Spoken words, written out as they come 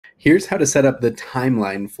Here's how to set up the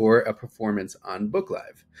timeline for a performance on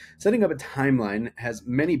BookLive. Setting up a timeline has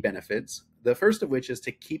many benefits, the first of which is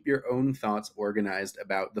to keep your own thoughts organized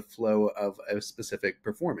about the flow of a specific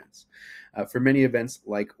performance. For many events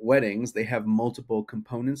like weddings, they have multiple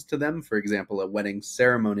components to them. For example, a wedding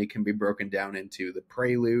ceremony can be broken down into the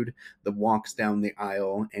prelude, the walks down the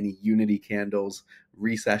aisle, any unity candles,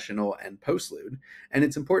 recessional, and postlude. And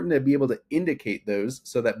it's important to be able to indicate those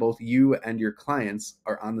so that both you and your clients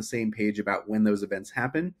are on the same page about when those events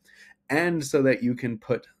happen, and so that you can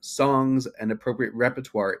put songs and appropriate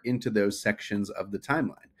repertoire into those sections of the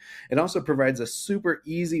timeline. It also provides a super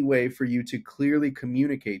easy way for you to clearly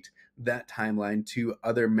communicate that timeline to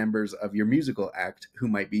other members of your musical act who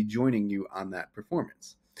might be joining you on that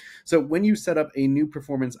performance. So when you set up a new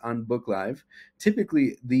performance on BookLive,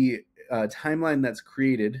 typically the timeline that's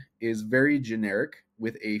created is very generic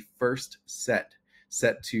with a first set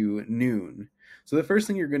to noon. So the first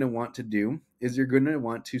thing you're going to want to do is you're going to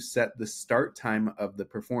want to set the start time of the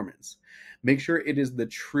performance. Make sure it is the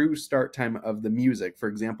true start time of the music. For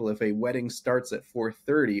example, if a wedding starts at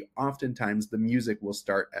 4:30, oftentimes the music will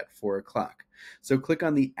start at 4 o'clock. So click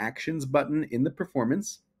on the Actions button in the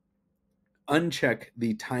performance, uncheck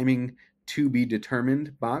the Timing to be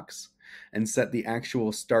determined box, and set the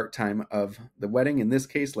actual start time of the wedding. In this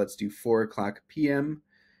case, let's do 4 o'clock p.m.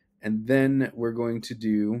 And then we're going to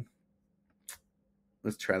do,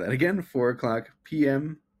 let's try that again, 4 o'clock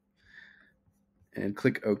p.m. and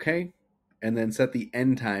click OK. And then set the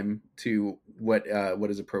end time to what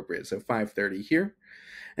is appropriate. So 5:30 here.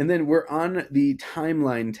 And then we're on the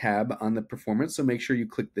timeline tab on the performance. So make sure you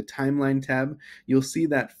click the timeline tab. You'll see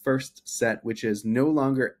that first set, which is no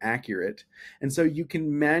longer accurate. And so you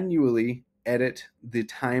can manually edit the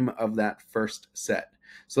time of that first set.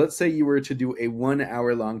 So let's say you were to do a 1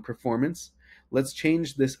 hour long performance. Let's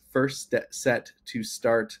change this first set to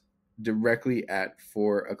start directly at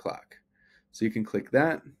 4 o'clock. So you can click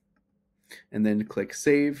that and then click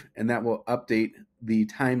save, and that will update the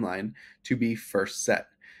timeline to be first set.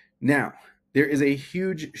 Now, there is a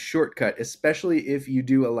huge shortcut, especially if you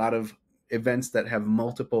do a lot of events that have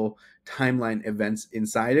multiple timeline events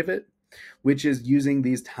inside of it, which is using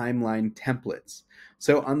these timeline templates.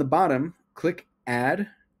 So on the bottom, click Add,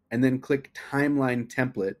 and then click Timeline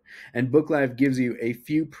Template, and BookLive gives you a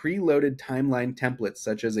few preloaded timeline templates,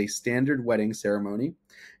 such as a standard wedding ceremony,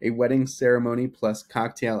 a wedding ceremony plus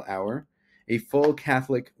cocktail hour, a full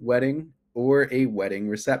Catholic wedding, or a wedding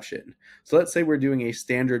reception. So let's say we're doing a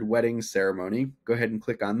standard wedding ceremony. Go ahead and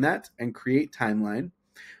click on that and create timeline.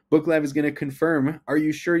 BookLive is going to confirm, are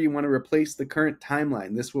you sure you want to replace the current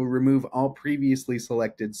timeline? This will remove all previously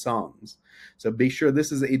selected songs. So be sure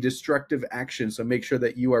this is a destructive action, so make sure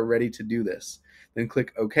that you are ready to do this. Then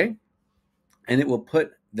click OK, and it will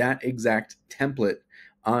put that exact template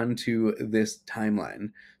onto this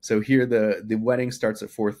timeline. So here the wedding starts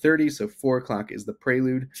at 4:30, so 4 o'clock is the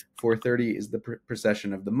prelude, 4:30 is the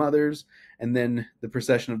procession of the mothers, and then the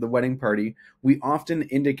procession of the wedding party. We often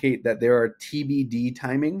indicate that there are TBD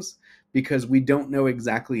timings because we don't know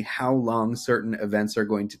exactly how long certain events are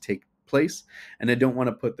going to take place, and I don't want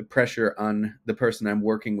to put the pressure on the person I'm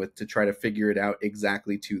working with to try to figure it out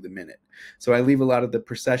exactly to the minute. So I leave a lot of the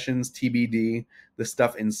processions TBD, the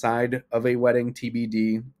stuff inside of a wedding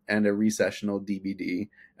TBD, and a recessional TBD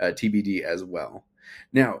as well.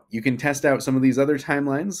 Now, you can test out some of these other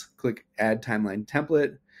timelines. Click Add Timeline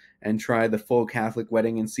Template and try the full Catholic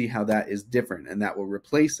wedding and see how that is different, and that will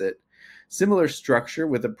replace it. Similar structure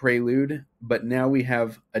with a prelude, but now we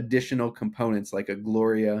have additional components like a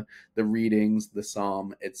Gloria, the readings, the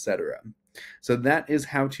psalm, etc. So that is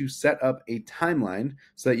how to set up a timeline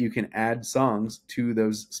so that you can add songs to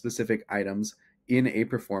those specific items in a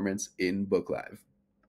performance in BookLive.